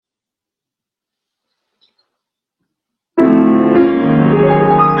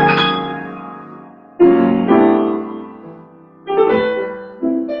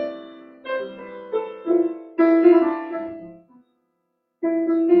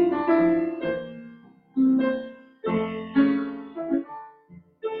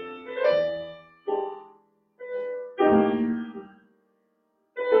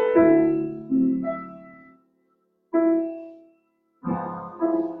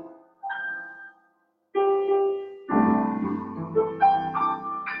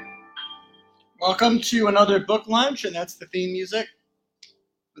Welcome to another book lunch, and that's the theme music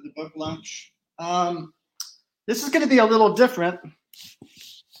for the book lunch. This is going to be a little different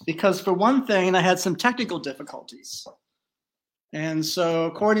because, for one thing, I had some technical difficulties. And so,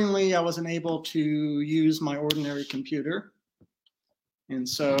 accordingly, I wasn't able to use my ordinary computer. And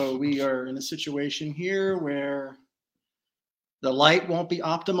so we are in a situation here where the light won't be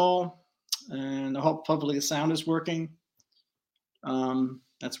optimal, and hopefully the sound is working.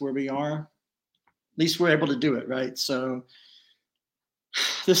 That's where we are. At least we're able to do it, right? So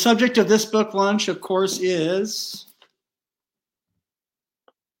the subject of this book lunch, of course, is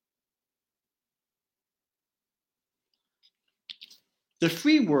The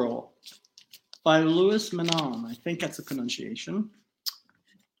Free World by Louis Menand. I think that's the pronunciation.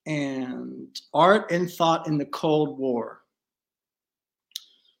 And Art and Thought in the Cold War.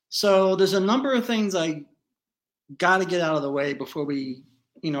 So there's a number of things I got to get out of the way before we,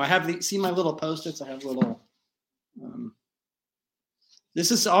 I have see my little Post-its. I have little, I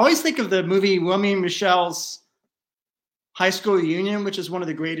always think of the movie Romy and Michelle's High School Reunion, which is one of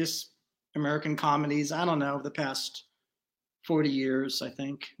the greatest American comedies, I don't know, of the past 40 years, I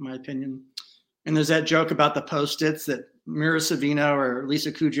think, in my opinion. And there's that joke about the Post-its that Mira Sorvino or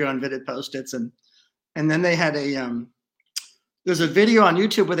Lisa Kudrow invented Post-its. And then they had there's a video on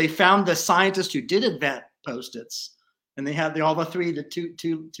YouTube where they found the scientist who did invent Post-its. And they had all the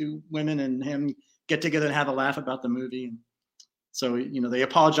two women and him get together and have a laugh about the movie. And so, they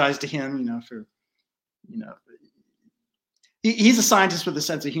apologized to him, for, he's a scientist with a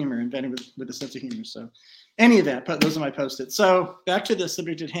sense of humor, invented with a sense of humor. So any of that, those are my Post-its. So back to the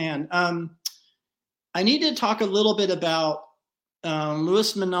subject at hand. I need to talk a little bit about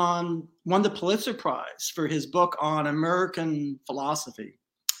Louis Menand won the Pulitzer Prize for his book on American philosophy,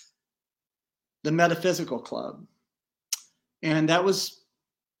 The Metaphysical Club. And that was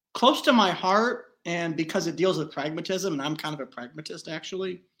close to my heart, and because it deals with pragmatism, and I'm kind of a pragmatist,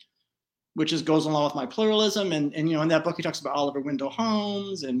 actually, which goes along with my pluralism. And in that book, he talks about Oliver Wendell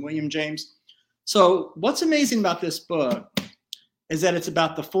Holmes and William James. So what's amazing about this book is that it's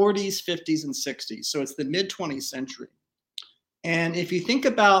about the 40s, 50s, and 60s. So it's the mid-20th century. And if you think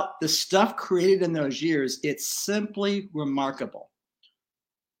about the stuff created in those years, it's simply remarkable.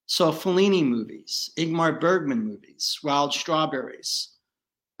 So Fellini movies, Ingmar Bergman movies, Wild Strawberries,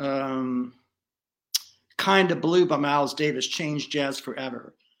 Kind of Blue by Miles Davis changed jazz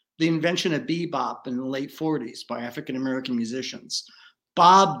forever. The invention of bebop in the late 40s by African-American musicians.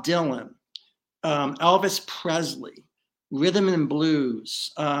 Bob Dylan, Elvis Presley, rhythm and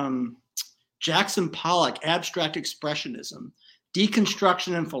blues, Jackson Pollock, abstract expressionism,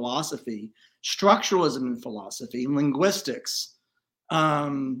 deconstruction in philosophy, structuralism in philosophy, linguistics,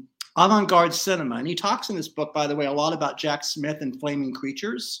 avant-garde cinema. And he talks in this book, by the way, a lot about Jack Smith and Flaming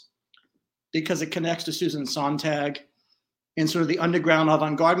Creatures because it connects to Susan Sontag and sort of the underground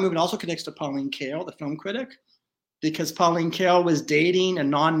avant-garde movement. It also connects to Pauline Kael, the film critic, because Pauline Kael was dating a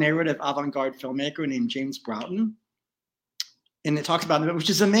non-narrative avant-garde filmmaker named James Broughton. And it talks about it, which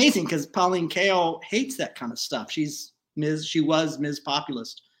is amazing because Pauline Kael hates that kind of stuff. She was Ms.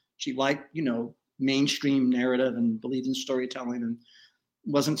 Populist. She liked, mainstream narrative and believed in storytelling and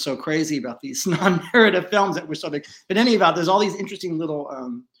wasn't so crazy about these non-narrative films that were so big. But anyhow, there's all these interesting little,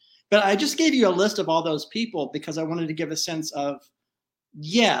 but I just gave you a list of all those people because I wanted to give a sense of,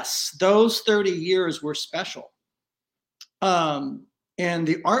 yes, those 30 years were special. And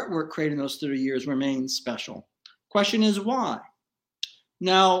the artwork created in those 30 years remains special. Question is why?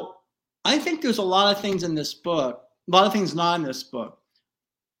 Now, I think there's a lot of things in this book, a lot of things not in this book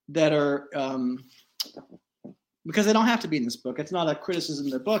that are, because they don't have to be in this book. It's not a criticism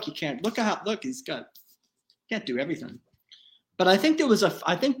of the book. You can't can't do everything. But I think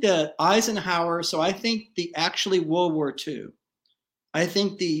I think the Eisenhower, so I think actually World War II, I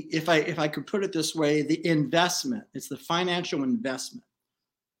think if I could put it this way, the investment, it's the financial investment,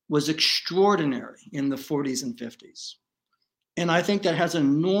 was extraordinary in the 40s and 50s. And I think that has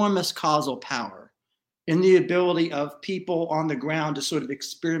enormous causal power in the ability of people on the ground to sort of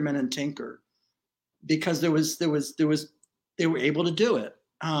experiment and tinker, because they were able to do it.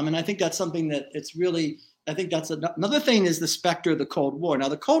 And I think that's something that it's really, I think that's another thing is the specter of the Cold War. Now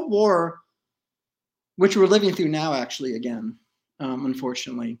the Cold War, which we're living through now actually again,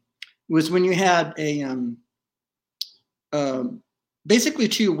 unfortunately, was when you had basically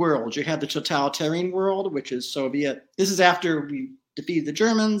two worlds. You have the totalitarian world, which is Soviet. This is after we defeated the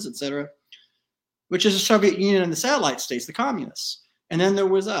Germans, etc., which is the Soviet Union and the satellite states, the communists. And then there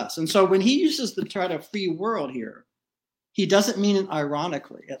was us. And so when he uses the term free world here, he doesn't mean it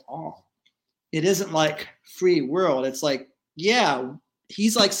ironically at all. It isn't like free world. It's like, yeah,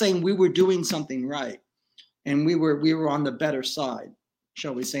 he's like saying we were doing something right, and we were on the better side,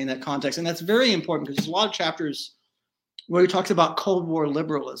 shall we say, in that context. And that's very important because there's a lot of chapters where he talks about Cold War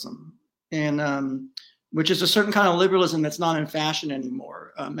liberalism, and which is a certain kind of liberalism that's not in fashion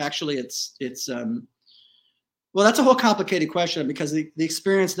anymore. Actually, it's well, that's a whole complicated question, because the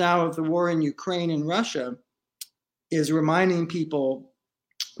experience now of the war in Ukraine and Russia is reminding people,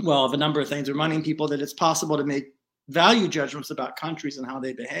 well, of a number of things, reminding people that it's possible to make value judgments about countries and how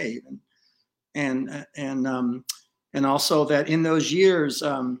they behave, and also that in those years,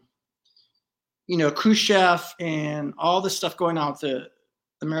 Khrushchev and all the stuff going on with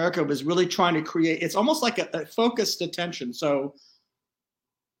America was really trying to create, it's almost like a focused attention. So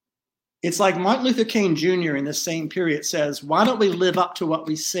it's like Martin Luther King Jr. in the same period says, why don't we live up to what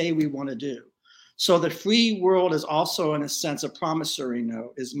we say we want to do? So the free world is also, in a sense, a promissory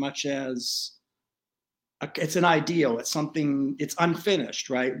note, as much as it's an ideal. It's something, it's unfinished,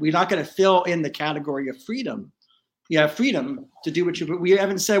 right? We're not going to fill in the category of freedom. You have freedom to do what you, we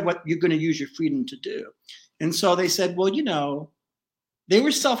haven't said what you're going to use your freedom to do. And so they said, well, they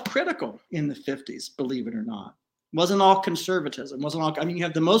were self-critical in the 50s, believe it or not. It wasn't all conservatism. It wasn't all, I mean, you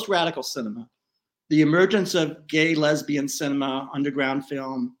have the most radical cinema. The emergence of gay, lesbian cinema, underground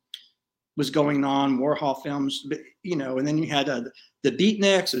film was going on, Warhol films, and then you had the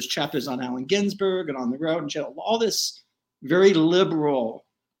Beatniks. There's chapters on Allen Ginsberg and On the Road, and all this very liberal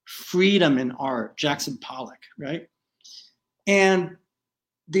freedom in art, Jackson Pollock, right? And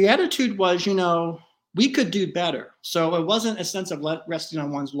the attitude was, we could do better. So it wasn't a sense of resting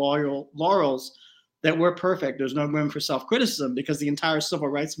on one's laurels that we're perfect. There's no room for self-criticism, because the entire civil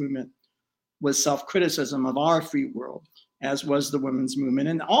rights movement was self-criticism of our free world, as was the women's movement.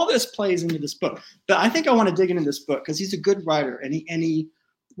 And all this plays into this book. But I think I want to dig into this book because he's a good writer. And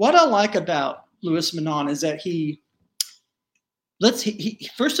what I like about Louis Menand is that he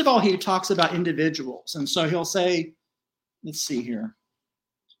first of all, he talks about individuals. And so he'll say, let's see here.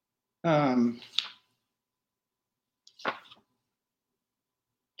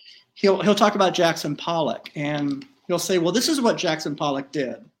 He'll talk about Jackson Pollock, and he'll say, well, this is what Jackson Pollock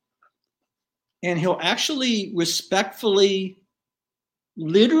did. And he'll actually respectfully,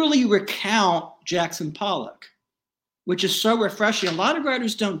 literally recount Jackson Pollock, which is so refreshing. A lot of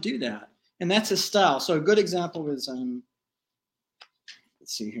writers don't do that, and that's his style. So a good example is,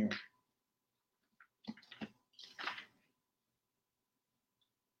 let's see here.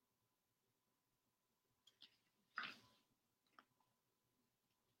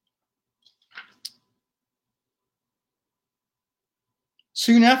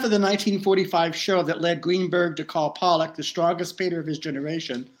 Soon after the 1945 show that led Greenberg to call Pollock the strongest painter of his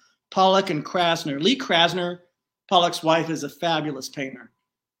generation, Pollock and Krasner. Lee Krasner, Pollock's wife, is a fabulous painter.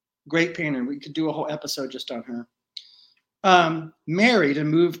 Great painter. We could do a whole episode just on her. Married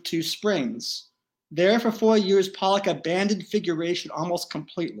and moved to Springs. There for 4 years, Pollock abandoned figuration almost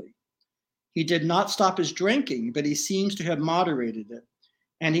completely. He did not stop his drinking, but he seems to have moderated it.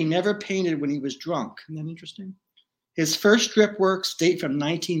 And he never painted when he was drunk. Isn't that interesting? His first strip works date from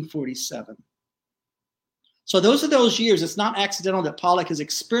 1947. So those are those years. It's not accidental that Pollock is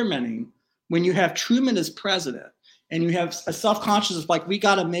experimenting when you have Truman as president and you have a self-consciousness like we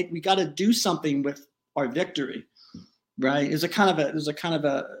got to do something with our victory, right? There's a kind of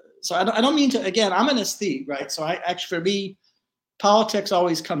a. So I don't mean to. Again, I'm an aesthete, right? So for me, politics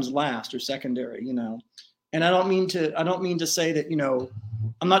always comes last or secondary, And I don't mean to say that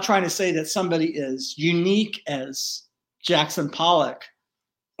I'm not trying to say that somebody is unique as Jackson Pollock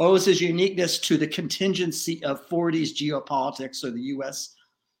owes his uniqueness to the contingency of 40s geopolitics or the U.S.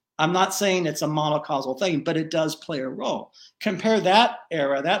 I'm not saying it's a monocausal thing, but it does play a role. Compare that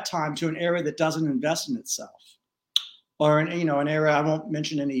era, that time, to an era that doesn't invest in itself, or an era, I won't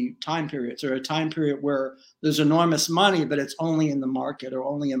mention any time periods, or a time period where there's enormous money, but it's only in the market or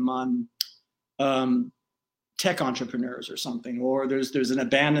only among tech entrepreneurs or something, or there's an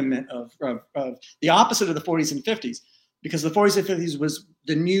abandonment of the opposite of the 40s and 50s, because the 40s and 50s was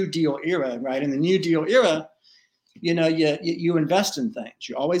the New Deal era, right? In the New Deal era, you invest in things.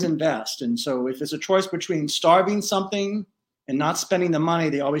 You always invest. And so if there's a choice between starving something and not spending the money,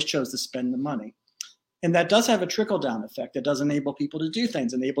 they always chose to spend the money. And that does have a trickle-down effect. It does enable people to do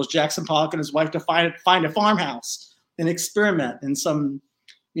things. It enables Jackson Pollock and his wife to find a farmhouse and experiment in some,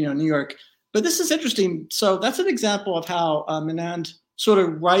 New York But this is interesting. So that's an example of how Menand sort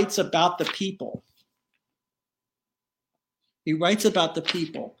of writes about the people. He writes about the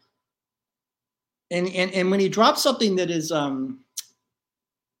people. And when he drops something that is an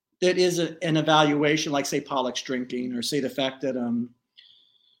evaluation, like say Pollock's drinking, or say the fact that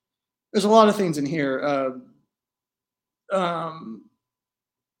there's a lot of things in here.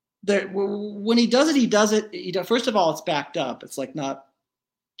 That when he does it. First of all, it's backed up. It's like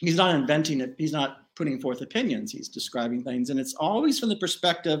he's not inventing it. He's not putting forth opinions. He's describing things, and it's always from the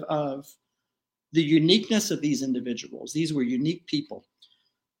perspective of the uniqueness of these individuals. These were unique people.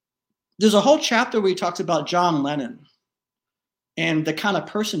 There's a whole chapter where he talks about John Lennon and the kind of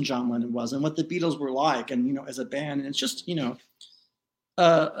person John Lennon was and what the Beatles were like, and as a band. And it's just so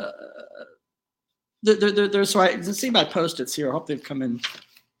I can see my post-its here. I hope they've come in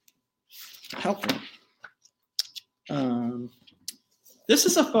helpful. This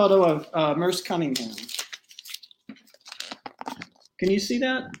is a photo of Merce Cunningham. Can you see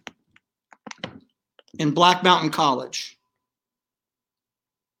that? In Black Mountain College.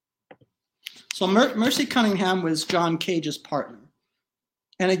 So Mercy Cunningham was John Cage's partner.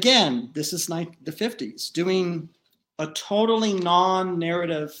 And again, this is the 50s, doing a totally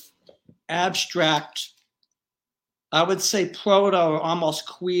non-narrative, abstract, I would say proto or almost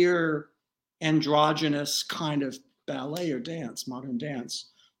queer, androgynous kind of ballet or dance, modern dance.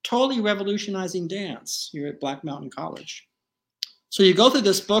 Totally revolutionizing dance here at Black Mountain College. So you go through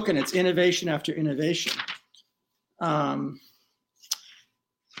this book and it's innovation after innovation. And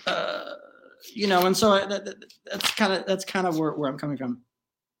so that's kind of where I'm coming from.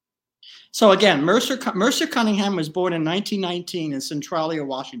 So again, Mercer Cunningham was born in 1919 in Centralia,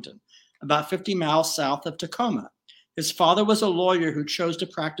 Washington, about 50 miles south of Tacoma. His father was a lawyer who chose to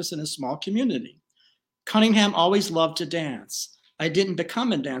practice in a small community. Cunningham always loved to dance. I didn't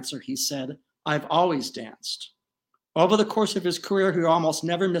become a dancer, he said. I've always danced. Over the course of his career, he almost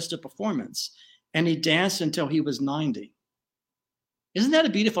never missed a performance, and he danced until he was 90. Isn't that a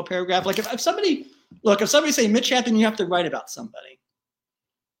beautiful paragraph? Like if somebody say, Mitch Hampton, you have to write about somebody.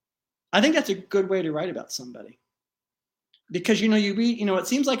 I think that's a good way to write about somebody. Because, you read, it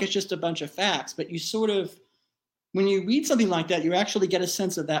seems like it's just a bunch of facts, but you sort of, when you read something like that, you actually get a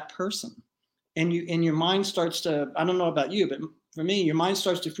sense of that person. And your mind starts to, I don't know about you, but for me, your mind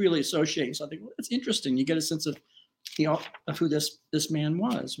starts to freely associate. So I think, well, that's interesting. You get a sense of, of who this man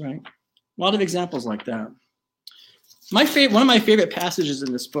was, right? A lot of examples like that. One of my favorite passages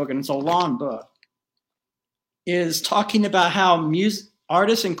in this book, and it's a long book, is talking about how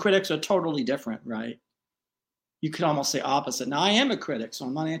artists and critics are totally different, right? You could almost say opposite. Now, I am a critic, so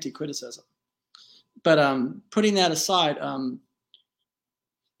I'm not anti-criticism. But putting that aside,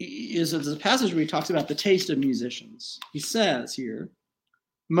 is a passage where he talks about the taste of musicians. He says here,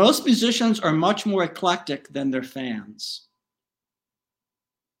 most musicians are much more eclectic than their fans.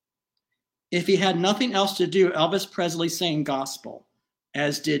 If he had nothing else to do, Elvis Presley sang gospel,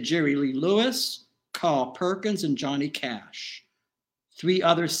 as did Jerry Lee Lewis, Carl Perkins, and Johnny Cash, 3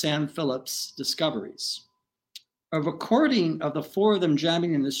 other Sam Phillips discoveries. A recording of the 4 of them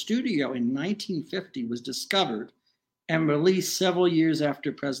jamming in the studio in 1950 was discovered and released several years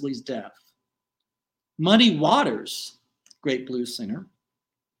after Presley's death. Muddy Waters, great blues singer,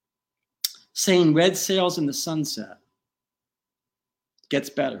 sang Red Sails in the Sunset. Gets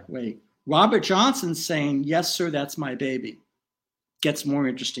better, wait. Robert Johnson saying, Yes, Sir, That's My Baby. Gets more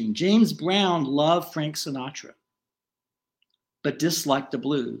interesting. James Brown loved Frank Sinatra, but disliked the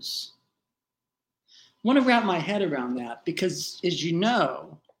blues. I want to wrap my head around that because, as you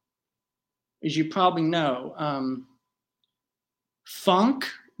probably know, funk,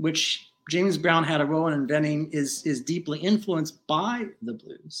 which James Brown had a role in inventing, is deeply influenced by the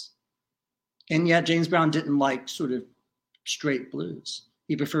blues. And yet James Brown didn't like sort of straight blues.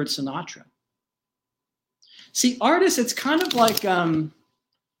 He preferred Sinatra. See, artists, it's kind of like,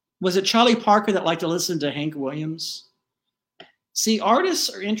 was it Charlie Parker that liked to listen to Hank Williams? See,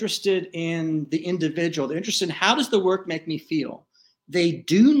 artists are interested in the individual. They're interested in how does the work make me feel? They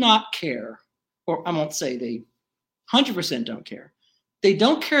do not care, or I won't say they 100% don't care. They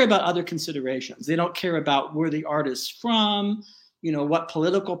don't care about other considerations. They don't care about where the artist's from, what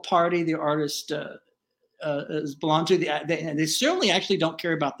political party the artist belong to. They certainly actually don't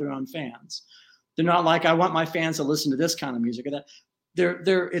care about their own fans. They're not like, I want my fans to listen to this kind of music or that.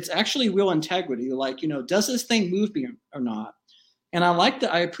 It's actually real integrity. They're like, does this thing move me or not? And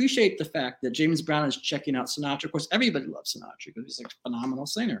I appreciate the fact that James Brown is checking out Sinatra. Of course, everybody loves Sinatra because he's a phenomenal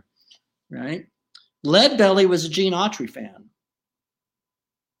singer, right? Leadbelly was a Gene Autry fan.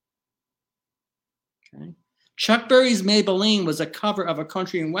 Okay. Chuck Berry's Maybelline was a cover of a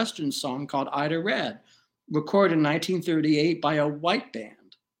country and western song called Ida Red, recorded in 1938 by a white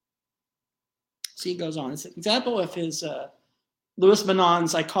band. See, he goes on. It's an example of his Louis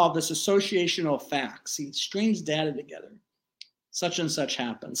Menand's, I call this associational facts. He strings data together. Such and such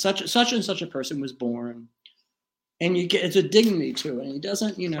happened. Such and such a person was born. And you get, it's a dignity to it. And he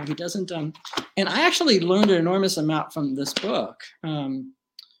doesn't. And I actually learned an enormous amount from this book.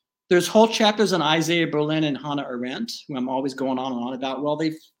 There's whole chapters on Isaiah Berlin and Hannah Arendt, who I'm always going on and on about. Well,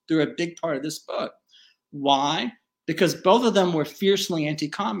 they're a big part of this book. Why? Because both of them were fiercely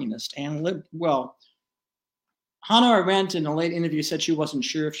anti-communist and Hannah Arendt in a late interview said she wasn't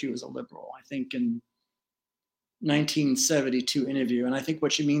sure if she was a liberal. I think in 1972 interview, and I think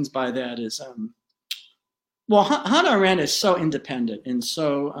what she means by that is, Hannah Arendt is so independent and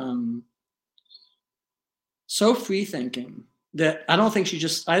so free thinking that I don't think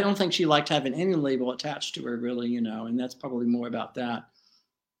she liked having any label attached to her, really, and that's probably more about that.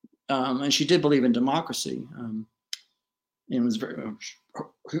 And she did believe in democracy. It was her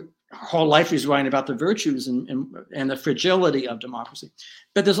whole life was writing about the virtues and the fragility of democracy.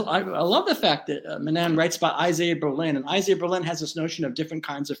 But I love the fact that Menand writes about Isaiah Berlin, and Isaiah Berlin has this notion of different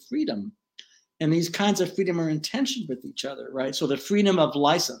kinds of freedom. And these kinds of freedom are in tension with each other, right? So the freedom of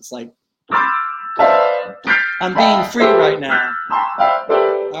license, like I'm being free right now.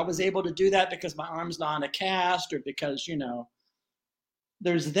 I was able to do that because my arm's not in a cast or because,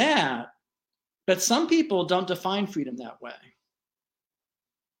 there's that. But some people don't define freedom that way.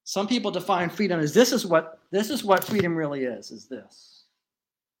 Some people define freedom as this is what freedom really is this.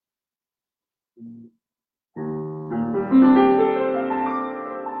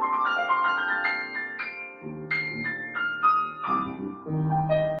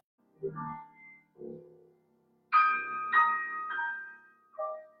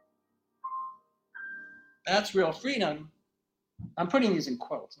 That's real freedom. I'm putting these in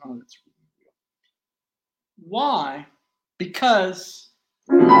quotes. Oh, that's real. Why? Because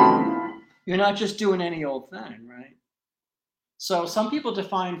you're not just doing any old thing, right? So some people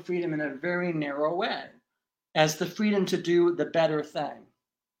define freedom in a very narrow way as the freedom to do the better thing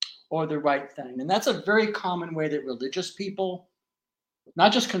or the right thing. And that's a very common way that religious people,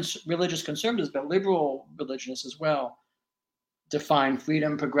 not just religious conservatives, but liberal religionists as well, define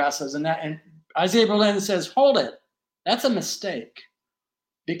freedom, progressives, and that. And Isaiah Berlin says, hold it. That's a mistake.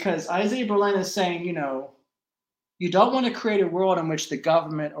 Because Isaiah Berlin is saying, you don't want to create a world in which the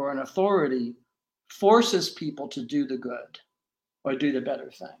government or an authority forces people to do the good or do the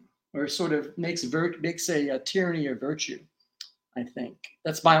better thing, or sort of makes a tyranny of virtue, I think.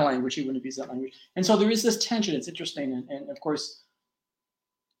 That's my language. He wouldn't use that language. And so there is this tension. It's interesting. And of course,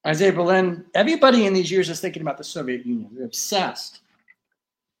 Isaiah Berlin, everybody in these years is thinking about the Soviet Union. They're obsessed.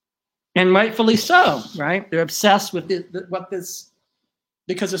 And rightfully so, right? They're obsessed with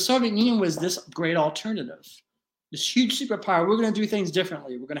because the Soviet Union was this great alternative. This huge superpower. We're going to do things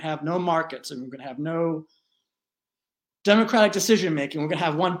differently. We're going to have no markets, and we're going to have no democratic decision making. We're going to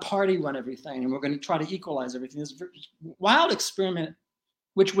have one party run everything, and we're going to try to equalize everything. This wild experiment,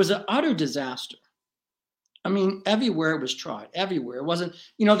 which was an utter disaster. I mean, everywhere it was tried. Everywhere. It wasn't.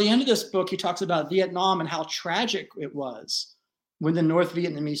 The end of this book, he talks about Vietnam and how tragic it was when the North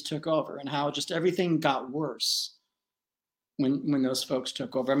Vietnamese took over, and how just everything got worse when those folks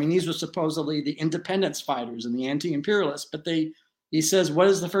took over. I mean, these were supposedly the independence fighters and the anti-imperialists, but he says, what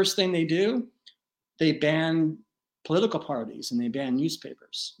is the first thing they do? They ban political parties and they ban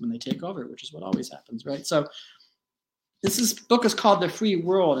newspapers when they take over, which is what always happens, right? So this book is called The Free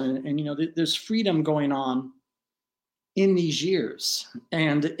World, and there's freedom going on in these years,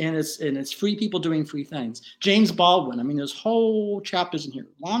 and it's free people doing free things. James Baldwin, I mean, there's whole chapters in here,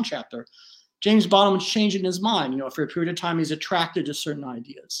 long chapter. James Baldwin's changing his mind. For a period of time, he's attracted to certain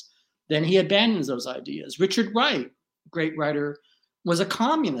ideas. Then he abandons those ideas. Richard Wright, great writer, was a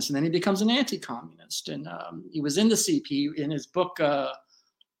communist, and then he becomes an anti-communist. And he was in the CP. In his book,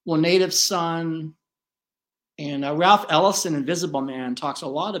 Native Son, and Ralph Ellison, Invisible Man, talks a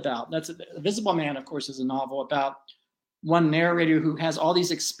lot about, Invisible Man, of course, is a novel about one narrator who has all these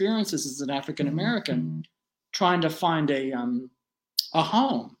experiences as an African-American trying to find a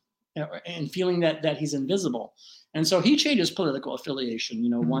home and feeling that he's invisible. And so he changes political affiliation.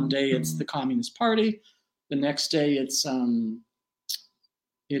 One day it's the Communist Party. The next day it's I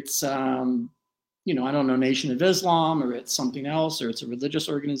don't know, Nation of Islam, or it's something else, or it's a religious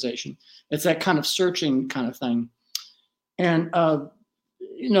organization. It's that kind of searching kind of thing. And,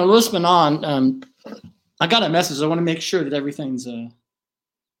 Louis Menand, I got a message. I want to make sure that everything's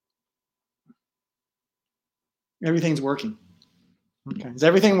working. Okay. Is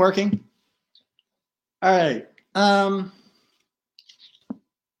everything working? All right. Um,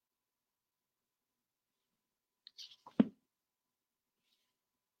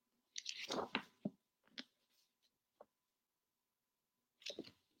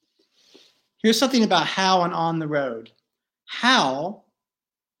 here's something about How and On the Road. How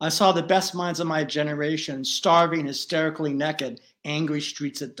I saw the best minds of my generation starving, hysterically naked, angry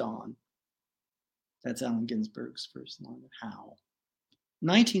streets at dawn. That's Allen Ginsberg's first line. How.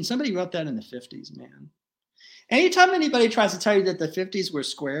 Somebody wrote that in the 50s, man. Anytime anybody tries to tell you that the 50s were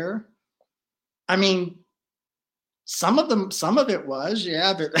square, I mean, some of it was,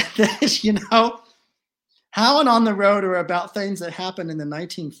 yeah, but you know, How and On the Road are about things that happened in the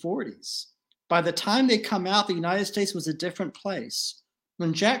 1940s. By the time they come out, the United States was a different place.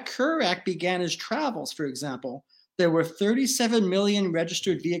 When Jack Kerouac began his travels, for example, there were 37 million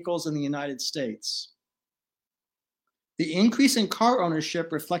registered vehicles in the United States. The increase in car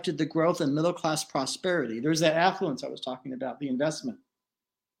ownership reflected the growth in middle-class prosperity. There's that affluence I was talking about, the investment.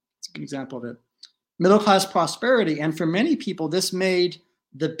 It's a good example of it. Middle-class prosperity, and for many people, this made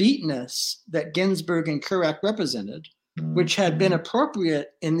the beatness that Ginsberg and Kerouac represented, which had been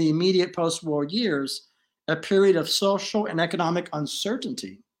appropriate in the immediate post-war years, a period of social and economic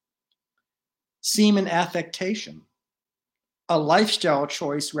uncertainty, seem an affectation, a lifestyle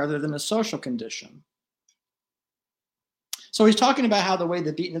choice rather than a social condition. So he's talking about how the way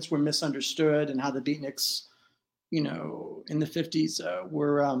the beatniks were misunderstood and how the beatniks, you know, in the 50s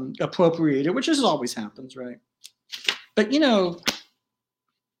were appropriated, which is always happens, right? But, you know,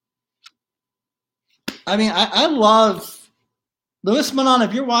 I mean, I love Louis Manon.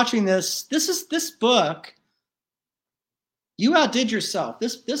 If you're watching this book, you outdid yourself.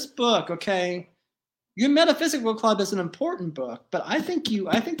 This book, okay. Your Metaphysical Club is an important book, but I think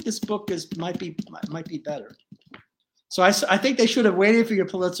this book might be better. So I think they should have waited for your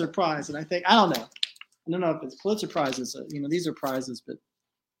Pulitzer Prize, and I don't know if it's Pulitzer Prizes. You know, these are prizes, but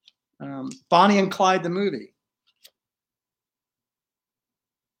Bonnie and Clyde the movie.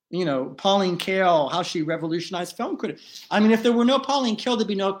 You know, Pauline Kael, how she revolutionized film critic. I mean, if there were no Pauline Kael, there'd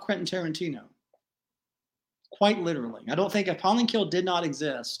be no Quentin Tarantino. Quite literally. I don't think if Pauline Kael did not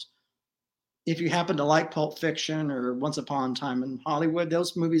exist, if you happen to like Pulp Fiction or Once Upon a Time in Hollywood,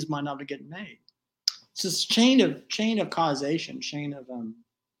 those movies might not have gotten made. It's this chain of causation, chain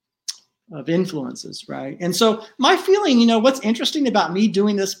of influences, right? And so my feeling, you know, what's interesting about me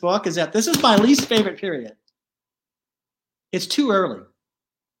doing this book is that this is my least favorite period. It's too early.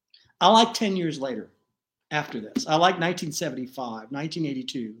 I like 10 years later after this. I like 1975,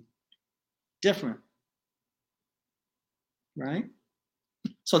 1982. Different, right?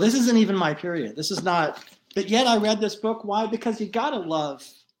 So this isn't even my period. This is not, but yet I read this book. Why? Because you ought to love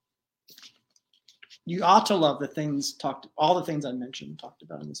all the things I mentioned, talked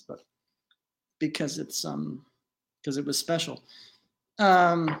about in this book, because it was special.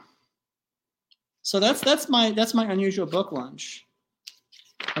 So that's my unusual book lunch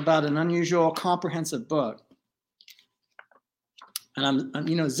about an unusual comprehensive book. And I'm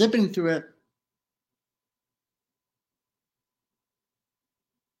you know, zipping through it.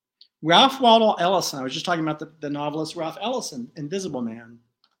 Ralph Waldo Ellison, I was just talking about the novelist Ralph Ellison, Invisible Man.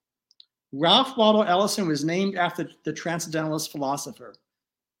 Ralph Waldo Ellison was named after the transcendentalist philosopher.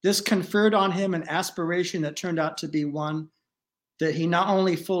 This conferred on him an aspiration that turned out to be one that he not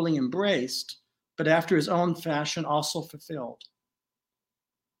only fully embraced, but after his own fashion also fulfilled.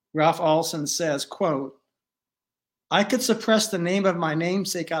 Ralph Ellison says, quote, "I could suppress the name of my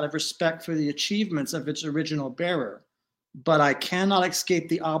namesake out of respect for the achievements of its original bearer, but I cannot escape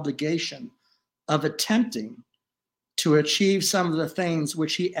the obligation of attempting to achieve some of the things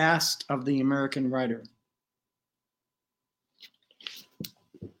which he asked of the American writer."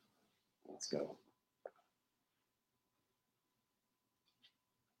 Let's go.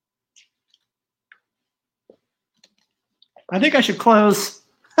 I think I should close.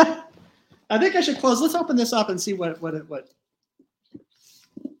 Let's open this up and see what.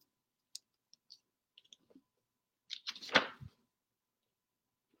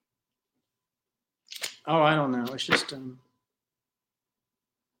 Oh, I don't know. It's just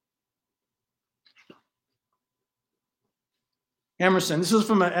Emerson. This is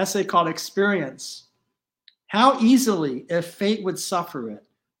from an essay called Experience. How easily, if fate would suffer it,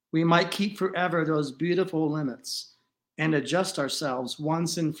 we might keep forever those beautiful limits and adjust ourselves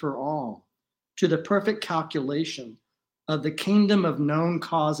once and for all to the perfect calculation of the kingdom of known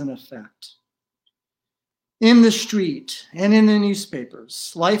cause and effect. In the street and in the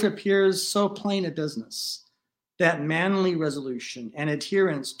newspapers, life appears so plain a business that manly resolution and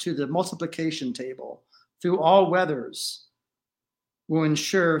adherence to the multiplication table through all weathers will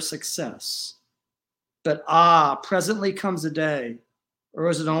ensure success. But presently comes a day, or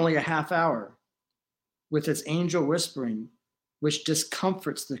is it only a half hour, with its angel whispering, which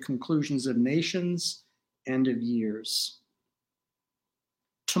discomforts the conclusions of nations and of years.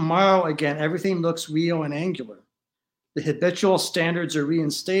 Tomorrow, again, everything looks real and angular. The habitual standards are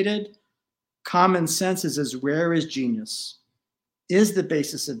reinstated. Common sense is as rare as genius, is the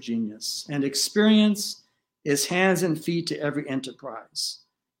basis of genius, and experience is hands and feet to every enterprise.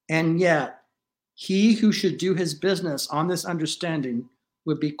 And yet, he who should do his business on this understanding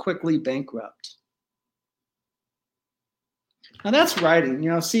would be quickly bankrupt. Now that's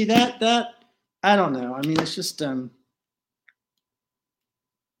writing, see that I don't know. I mean, it's just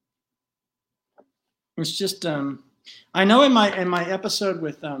I know in my episode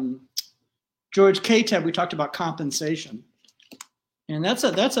with George K-Tab, we talked about compensation. And I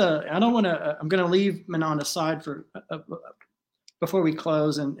don't want to, I'm going to leave Manon aside for before we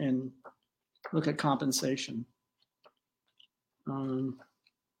close and look at compensation.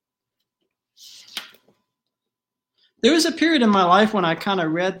 There was a period in my life when I kind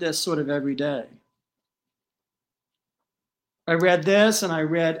of read this sort of every day. I read this, and I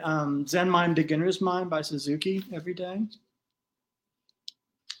read Zen Mind, Beginner's Mind by Suzuki every day.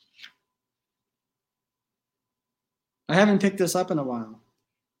 I haven't picked this up in a while.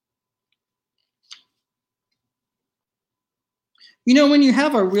 When you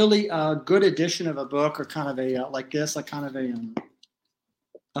have a really good edition of a book, or kind of a like this, like kind of a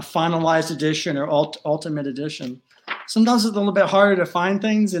finalized edition or ultimate edition, sometimes it's a little bit harder to find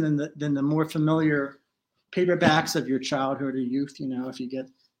things than the more familiar paperbacks of your childhood or youth. If you get,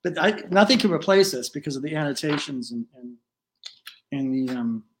 but nothing can replace this because of the annotations and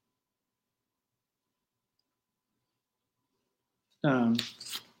the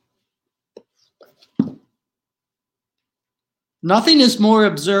nothing is more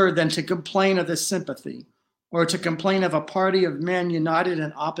absurd than to complain of this sympathy, or to complain of a party of men united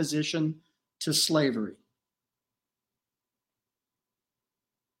in opposition to slavery.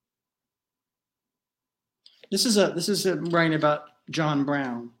 This is a writing about John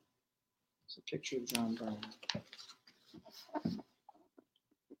Brown. It's a picture of John Brown.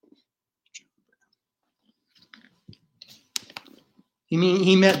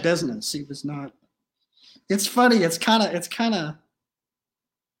 He meant business. He was not. It's funny. It's kind of.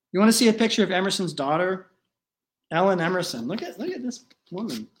 You want to see a picture of Emerson's daughter, Ellen Emerson? Look at this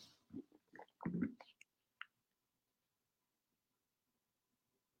woman.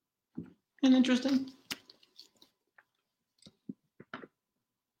 Isn't it interesting?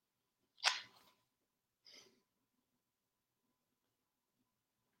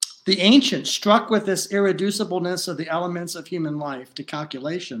 The ancients, struck with this irreducibleness of the elements of human life to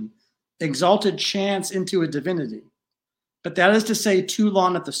calculation, exalted chance into a divinity. But that is to say,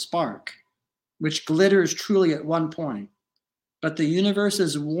 Toulon at the spark, which glitters truly at one point. But the universe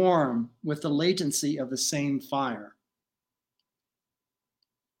is warm with the latency of the same fire.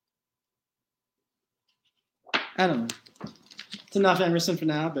 I don't know. It's enough Emerson for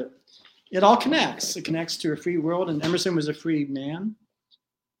now, but it all connects. It connects to a free world, and Emerson was a free man.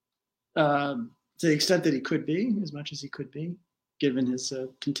 To the extent that he could be, as much as he could be, given his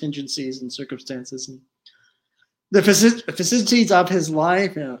contingencies and circumstances and the vicissitudes of his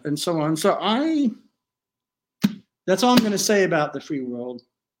life, and so on. So that's all I'm going to say about the free world.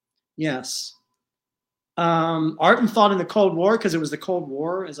 Yes. Art and thought in the Cold War, because it was the Cold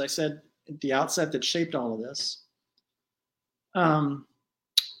War, as I said at the outset, that shaped all of this. I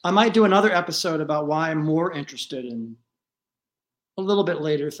might do another episode about why I'm more interested in a little bit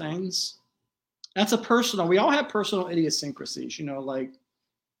later things. That's we all have personal idiosyncrasies,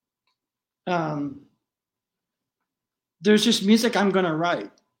 there's just music I'm going to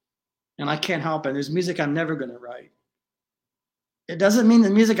write, and I can't help it. There's music I'm never going to write. It doesn't mean the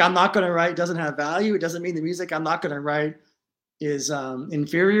music I'm not going to write doesn't have value. It doesn't mean the music I'm not going to write is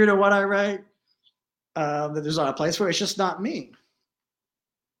inferior to what I write, that there's not a place for it. It's just not me.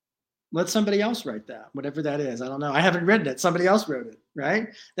 Let somebody else write that, whatever that is. I don't know. I haven't written it. Somebody else wrote it, right?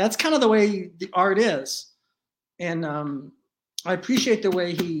 That's kind of the way the art is. And I appreciate the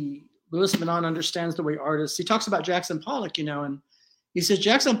way Louis Manon understands the way art is. He talks about Jackson Pollock, and he says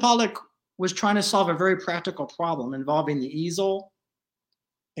Jackson Pollock was trying to solve a very practical problem involving the easel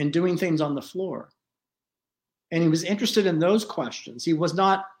and doing things on the floor. And he was interested in those questions. He was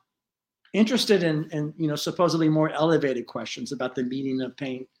not interested in supposedly more elevated questions about the meaning of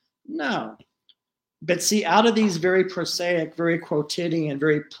paint. No. But see, out of these very prosaic, very quotidian,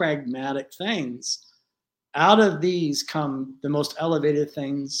 very pragmatic things, out of these come the most elevated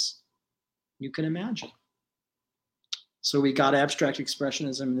things you can imagine. So we got abstract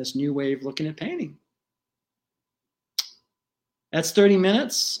expressionism and this new way of looking at painting. that's 30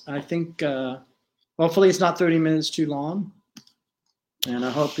 minutes. I think hopefully it's not 30 minutes too long. And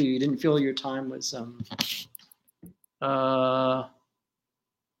I hope you didn't feel your time was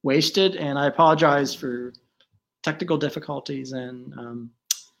wasted. And I apologize for technical difficulties. And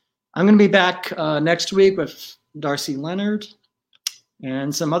I'm going to be back next week with Darcy Leonard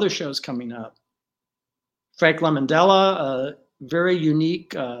and some other shows coming up. Frank Lamandella, a very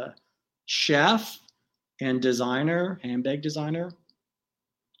unique chef and designer, handbag designer.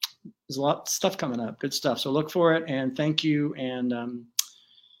 There's a lot of stuff coming up, good stuff. So look for it, and thank you. And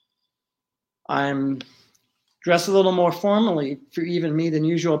I'm dressed a little more formally for even me than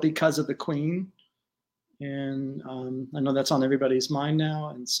usual because of the Queen. And I know that's on everybody's mind now.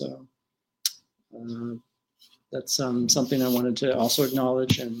 And so that's something I wanted to also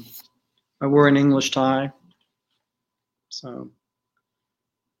acknowledge. And I wore an English tie. So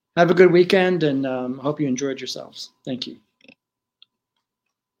have a good weekend, and hope you enjoyed yourselves. Thank you.